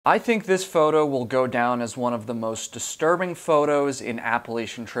I think this photo will go down as one of the most disturbing photos in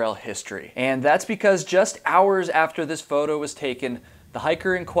Appalachian Trail history. And that's because just hours after this photo was taken, the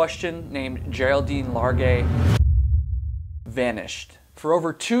hiker in question, named Geraldine Largay, vanished. For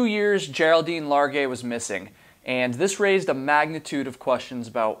over 2 years, Geraldine Largay was missing, and this raised a magnitude of questions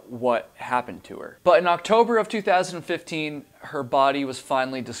about what happened to her. But in October of 2015, her body was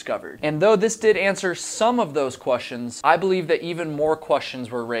finally discovered. And though this did answer some of those questions, I believe that even more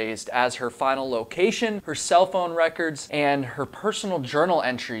questions were raised as her final location, her cell phone records, and her personal journal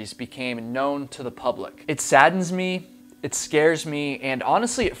entries became known to the public. It saddens me, it scares me, and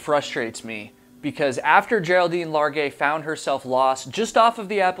honestly it frustrates me. Because after Geraldine Largay found herself lost just off of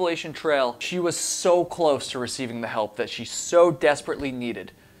the Appalachian Trail, she was so close to receiving the help that she so desperately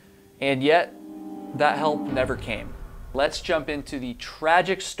needed. And yet, that help never came. Let's jump into the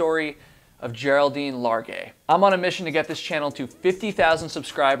tragic story of Geraldine Largay. I'm on a mission to get this channel to 50,000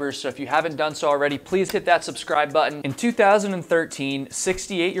 subscribers, so if you haven't done so already, please hit that subscribe button. In 2013,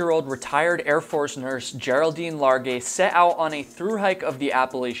 68-year-old retired Air Force nurse Geraldine Largay set out on a through hike of the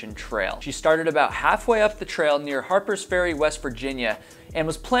Appalachian Trail. She started about halfway up the trail near Harpers Ferry, West Virginia, and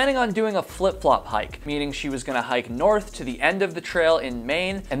was planning on doing a flip-flop hike, meaning she was gonna hike north to the end of the trail in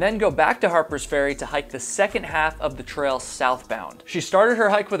Maine, and then go back to Harpers Ferry to hike the second half of the trail southbound. She started her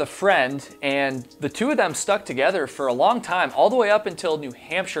hike with a friend, and the two of them stuck together for a long time, all the way up until New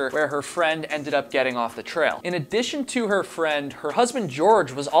Hampshire, where her friend ended up getting off the trail. In addition to her friend, her husband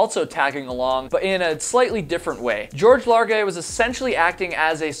George was also tagging along, but in a slightly different way. George Largay was essentially acting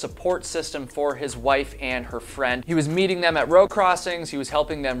as a support system for his wife and her friend. He was meeting them at road crossings, he was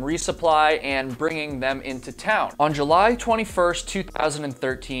helping them resupply and bringing them into town. On July 21st,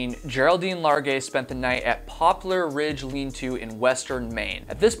 2013, Geraldine Largay spent the night at Poplar Ridge Lean-To in western Maine.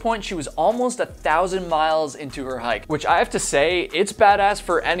 At this point, she was almost 1,000 miles into her hike, which I have to say, it's badass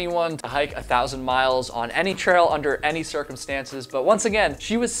for anyone to hike 1,000 miles on any trail under any circumstances. But once again,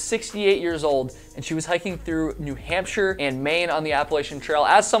 she was 68 years old and she was hiking through New Hampshire and Maine on the Appalachian Trail.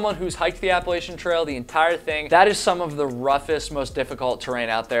 As someone who's hiked the Appalachian Trail, the entire thing, that is some of the roughest, most difficult terrain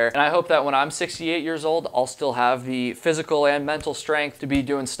out there. And I hope that when I'm 68 years old, I'll still have the physical and mental strength to be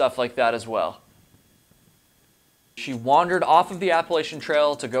doing stuff like that as well. She wandered off of the Appalachian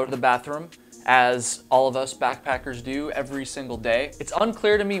Trail to go to the bathroom, as all of us backpackers do every single day. It's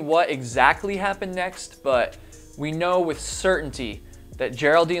unclear to me what exactly happened next, but we know with certainty that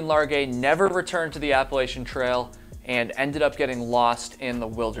Geraldine Largay never returned to the Appalachian Trail and ended up getting lost in the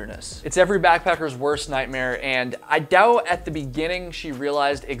wilderness. It's every backpacker's worst nightmare, and I doubt at the beginning she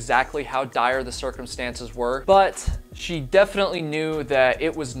realized exactly how dire the circumstances were, but she definitely knew that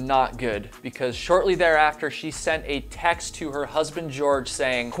it was not good, because shortly thereafter she sent a text to her husband George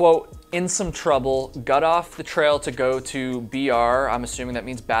saying, quote, "In some trouble, got off the trail to go to BR, I'm assuming that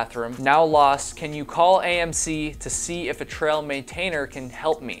means bathroom, now lost, can you call AMC to see if a trail maintainer can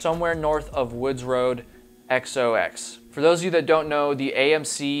help me? Somewhere north of Woods Road, XOX." For those of you that don't know, the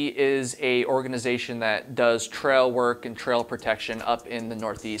AMC is a organization that does trail work and trail protection up in the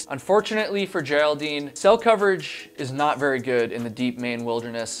Northeast. Unfortunately for Geraldine, cell coverage is not very good in the deep Maine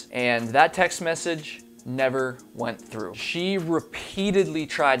wilderness, and that text message never went through. She repeatedly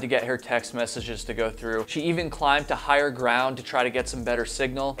tried to get her text messages to go through. She even climbed to higher ground to try to get some better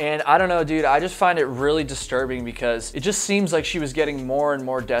signal. And I don't know, dude, I just find it really disturbing because it just seems like she was getting more and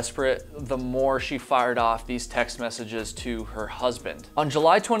more desperate the more she fired off these text messages to her husband. On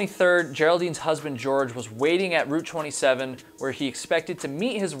July 23rd, Geraldine's husband George was waiting at Route 27 where he expected to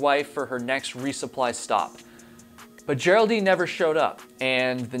meet his wife for her next resupply stop. But Geraldine never showed up,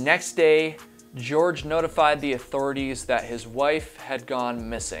 and the next day, George notified the authorities that his wife had gone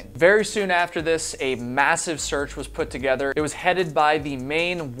missing. Very soon after this, a massive search was put together. It was headed by the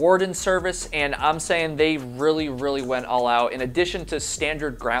Maine Warden Service, and I'm saying they really went all out. In addition to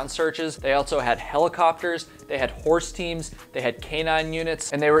standard ground searches, they also had helicopters, they had horse teams, they had canine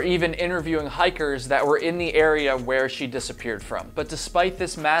units, and they were even interviewing hikers that were in the area where she disappeared from. But despite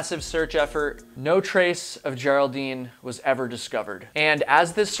this massive search effort, no trace of Geraldine was ever discovered. And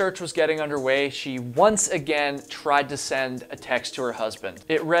as this search was getting underway, she once again tried to send a text to her husband.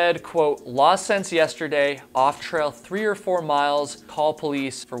 It read, quote, "Lost since yesterday, off trail 3 or 4 miles, call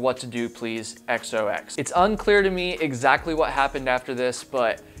police for what to do, please, XOX." It's unclear to me exactly what happened after this,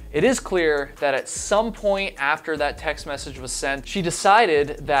 but it is clear that at some point after that text message was sent, she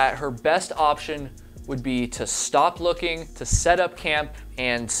decided that her best option would be to stop looking, to set up camp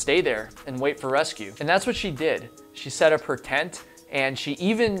and stay there and wait for rescue. And that's what she did. She set up her tent and she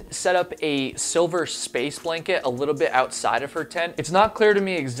even set up a silver space blanket a little bit outside of her tent. It's not clear to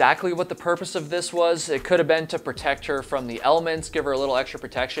me exactly what the purpose of this was. It could have been to protect her from the elements, give her a little extra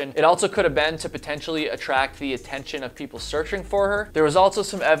protection. It also could have been to potentially attract the attention of people searching for her. There was also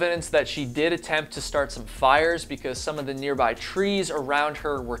some evidence that she did attempt to start some fires because some of the nearby trees around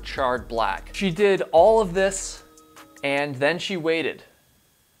her were charred black. She did all of this, and then she waited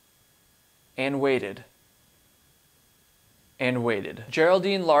and waited and waited.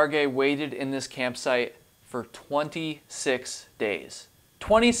 Geraldine Largay waited in this campsite for 26 days.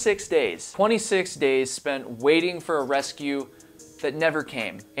 26 days. 26 days spent waiting for a rescue that never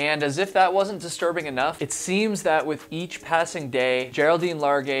came. And as if that wasn't disturbing enough, it seems that with each passing day, Geraldine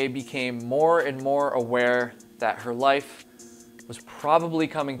Largay became more and more aware that her life was probably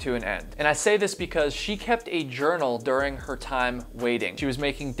coming to an end. And I say this because she kept a journal during her time waiting. She was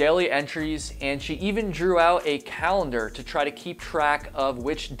making daily entries, and she even drew out a calendar to try to keep track of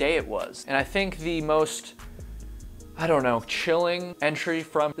which day it was. And I think the most, I don't know, chilling entry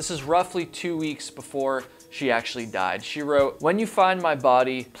from this is roughly 2 weeks before she actually died. She wrote, "When you find my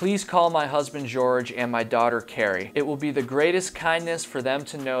body, please call my husband George and my daughter Carrie. It will be the greatest kindness for them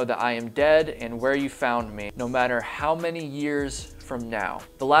to know that I am dead and where you found me, no matter how many years from now."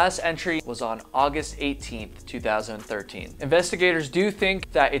 The last entry was on August 18th, 2013. Investigators do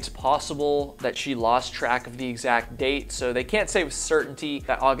think that it's possible that she lost track of the exact date, so they can't say with certainty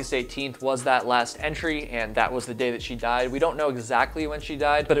that August 18th was that last entry and that was the day that she died. We don't know exactly when she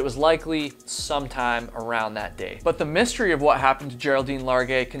died, but it was likely sometime around that day. But the mystery of what happened to Geraldine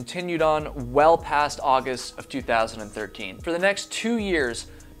Largay continued on well past August of 2013. For the next 2 years,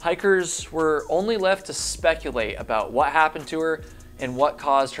 hikers were only left to speculate about what happened to her and what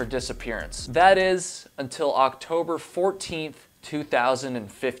caused her disappearance. That is, until October 14th,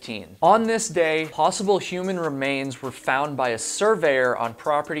 2015. On this day, possible human remains were found by a surveyor on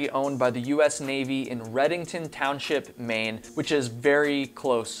property owned by the US Navy in Redington Township, Maine, which is very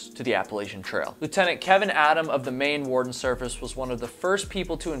close to the Appalachian Trail. Lieutenant Kevin Adam of the Maine Warden Service was one of the first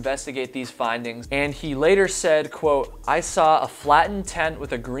people to investigate these findings, and he later said, quote, "I saw a flattened tent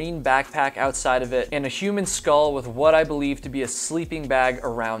with a green backpack outside of it and a human skull with what I believe to be a sleeping bag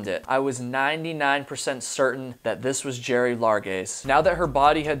around it. I was 99% certain that this was Gerry Largay." Now that her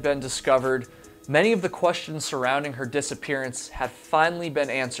body had been discovered, many of the questions surrounding her disappearance had finally been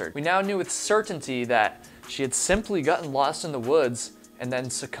answered. We now knew with certainty that she had simply gotten lost in the woods and then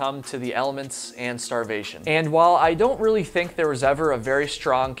succumbed to the elements and starvation. And while I don't really think there was ever a very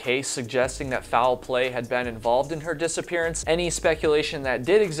strong case suggesting that foul play had been involved in her disappearance, any speculation that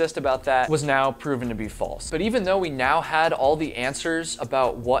did exist about that was now proven to be false. But even though we now had all the answers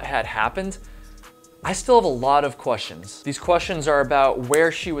about what had happened, I still have a lot of questions. These questions are about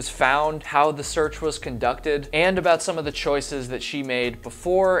where she was found, how the search was conducted, and about some of the choices that she made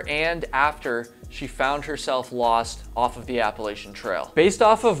before and after she found herself lost off of the Appalachian Trail. Based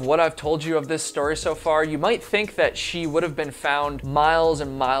off of what I've told you of this story so far, you might think that she would have been found miles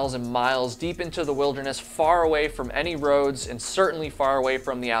and miles and miles deep into the wilderness, far away from any roads and certainly far away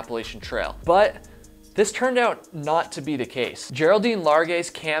from the Appalachian Trail. But this turned out not to be the case. Geraldine Largay's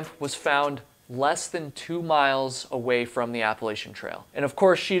camp was found less than 2 miles away from the Appalachian Trail. And of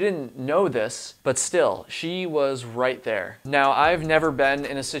course, she didn't know this, but still, she was right there. Now, I've never been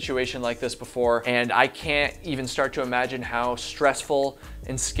in a situation like this before, and I can't even start to imagine how stressful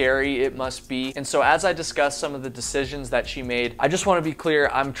and scary it must be. And so as I discuss some of the decisions that she made, I just want to be clear,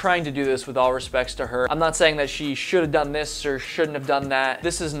 I'm trying to do this with all respects to her. I'm not saying that she should have done this or shouldn't have done that.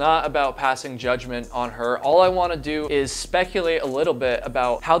 This is not about passing judgment on her. All I want to do is speculate a little bit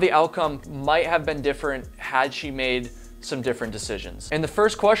about how the outcome might have been different had she made some different decisions. And the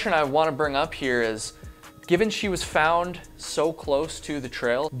first question I want to bring up here is, given she was found so close to the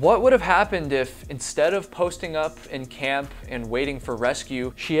trail, what would have happened if instead of posting up in camp and waiting for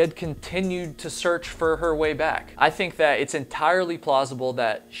rescue, she had continued to search for her way back? I think that it's entirely plausible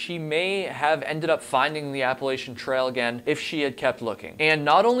that she may have ended up finding the Appalachian Trail again if she had kept looking. And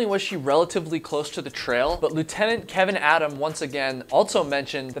not only was she relatively close to the trail, but Lieutenant Kevin Adam once again also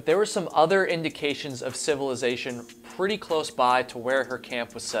mentioned that there were some other indications of civilization pretty close by to where her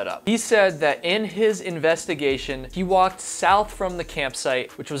camp was set up. He said that in his investigation, he walked south from the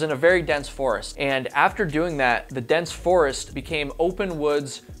campsite, which was in a very dense forest. And after doing that, the dense forest became open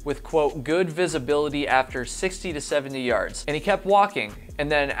woods with, quote, good visibility after 60 to 70 yards. And he kept walking.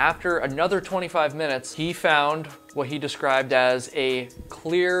 And then after another 25 minutes, he found what he described as a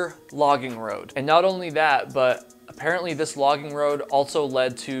clear logging road. And not only that, but apparently this logging road also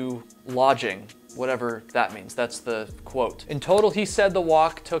led to lodging, whatever that means. That's the quote. In total, he said the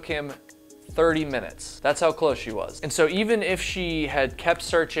walk took him 30 minutes. That's how close she was. And so even if she had kept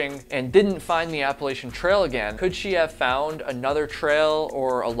searching and didn't find the Appalachian Trail again, could she have found another trail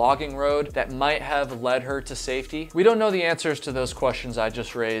or a logging road that might have led her to safety? We don't know the answers to those questions I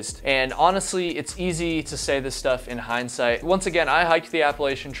just raised. And honestly, it's easy to say this stuff in hindsight. Once again, I hiked the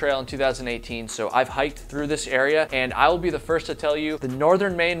Appalachian Trail in 2018, so I've hiked through this area, and I will be the first to tell you, the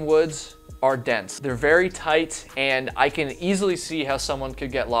northern Maine woods are dense. They're very tight, and I can easily see how someone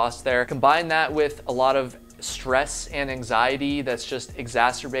could get lost there. Combine that with a lot of stress and anxiety that's just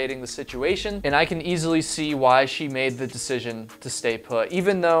exacerbating the situation, and I can easily see why she made the decision to stay put,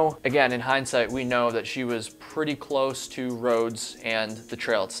 even though, again, in hindsight, we know that she was pretty close to roads and the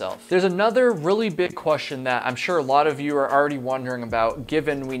trail itself. There's another really big question that I'm sure a lot of you are already wondering about,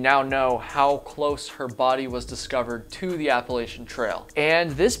 given we now know how close her body was discovered to the Appalachian Trail. And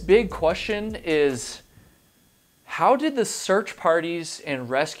this big question is, how did the search parties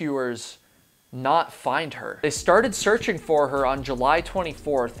and rescuers not find her? They started searching for her on July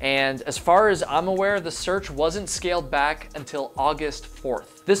 24th, and as far as I'm aware, the search wasn't scaled back until August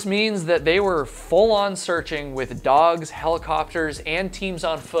 4th. This means that they were full-on searching with dogs, helicopters, and teams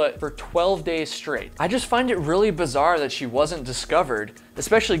on foot for 12 days straight. I just find it really bizarre that she wasn't discovered,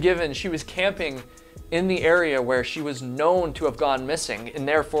 especially given she was camping in the area where she was known to have gone missing, and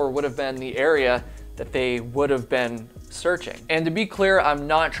therefore would have been the area that they would have been searching. And to be clear, I'm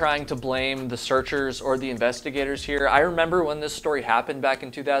not trying to blame the searchers or the investigators here. I remember when this story happened back in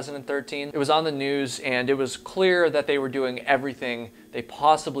 2013. It was on the news, and it was clear that they were doing everything they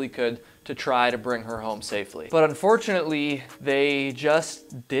possibly could to try to bring her home safely. But unfortunately, they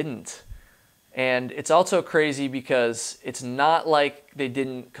just didn't. And it's also crazy because it's not like they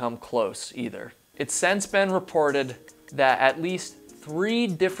didn't come close either. It's since been reported that at least 3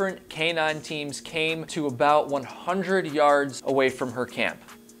 different canine teams came to about 100 yards away from her camp.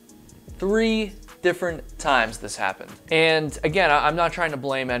 3 different times this happened. And again, I'm not trying to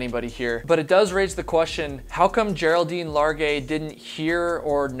blame anybody here, but it does raise the question, how come Geraldine Largay didn't hear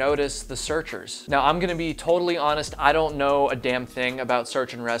or notice the searchers? Now, I'm gonna be totally honest, I don't know a damn thing about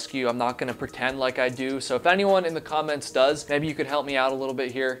search and rescue. I'm not gonna pretend like I do. So if anyone in the comments does, maybe you could help me out a little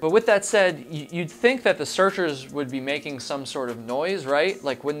bit here. But with that said, you'd think that the searchers would be making some sort of noise, right?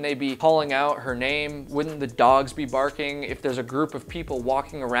 Like, wouldn't they be calling out her name? Wouldn't the dogs be barking? If there's a group of people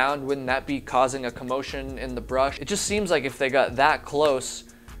walking around, wouldn't that be causing a commotion in the brush? It just seems like if they got that close,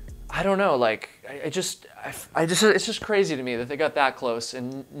 I don't know, like, it's just crazy to me that they got that close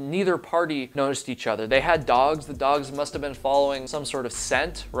and neither party noticed each other. They had dogs. The dogs must have been following some sort of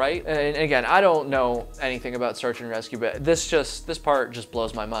scent, right? And again, I don't know anything about search and rescue, but this part just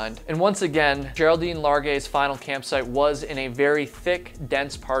blows my mind. And once again, Geraldine Largay's final campsite was in a very thick,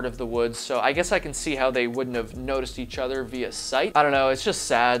 dense part of the woods, so I guess I can see how they wouldn't have noticed each other via sight. I don't know, it's just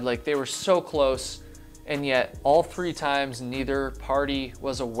sad. Like, they were so close, and yet all 3 times neither party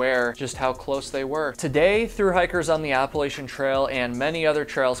was aware just how close they were. Today, thru hikers on the Appalachian Trail and many other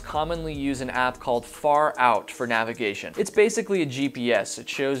trails commonly use an app called Far Out for navigation. It's basically a GPS. It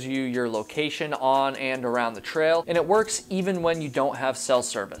shows you your location on and around the trail, and it works even when you don't have cell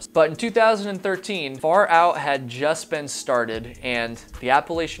service. But in 2013, Far Out had just been started, and the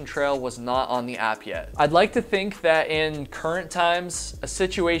Appalachian Trail was not on the app yet. I'd like to think that in current times, a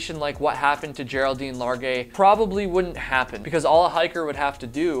situation like what happened to Geraldine Largay probably wouldn't happen, because all a hiker would have to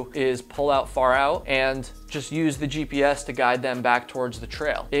do is pull out Far Out and just use the GPS to guide them back towards the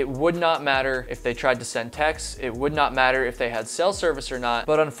trail. It would not matter if they tried to send texts. It would not matter if they had cell service or not.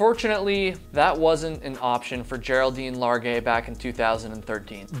 But unfortunately, that wasn't an option for Geraldine Largay back in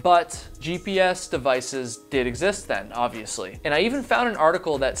 2013. But GPS devices did exist then, obviously. And I even found an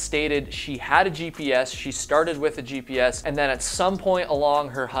article that stated she had a GPS, she started with a GPS, and then at some point along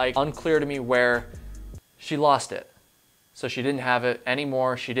her hike, unclear to me where, she lost it. So she didn't have it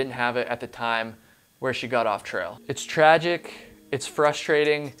anymore. She didn't have it at the time where she got off trail. It's tragic, it's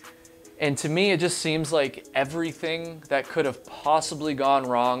frustrating, and to me it just seems like everything that could have possibly gone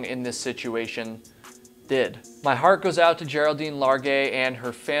wrong in this situation did. My heart goes out to Geraldine Largay and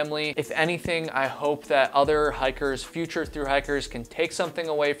her family. If anything, I hope that other hikers, future thru hikers, can take something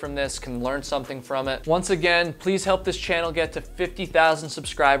away from this, can learn something from it. Once again, please help this channel get to 50,000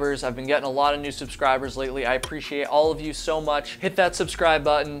 subscribers. I've been getting a lot of new subscribers lately. I appreciate all of you so much. Hit that subscribe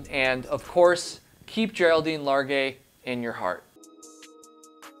button, and of course, keep Geraldine Largay in your heart.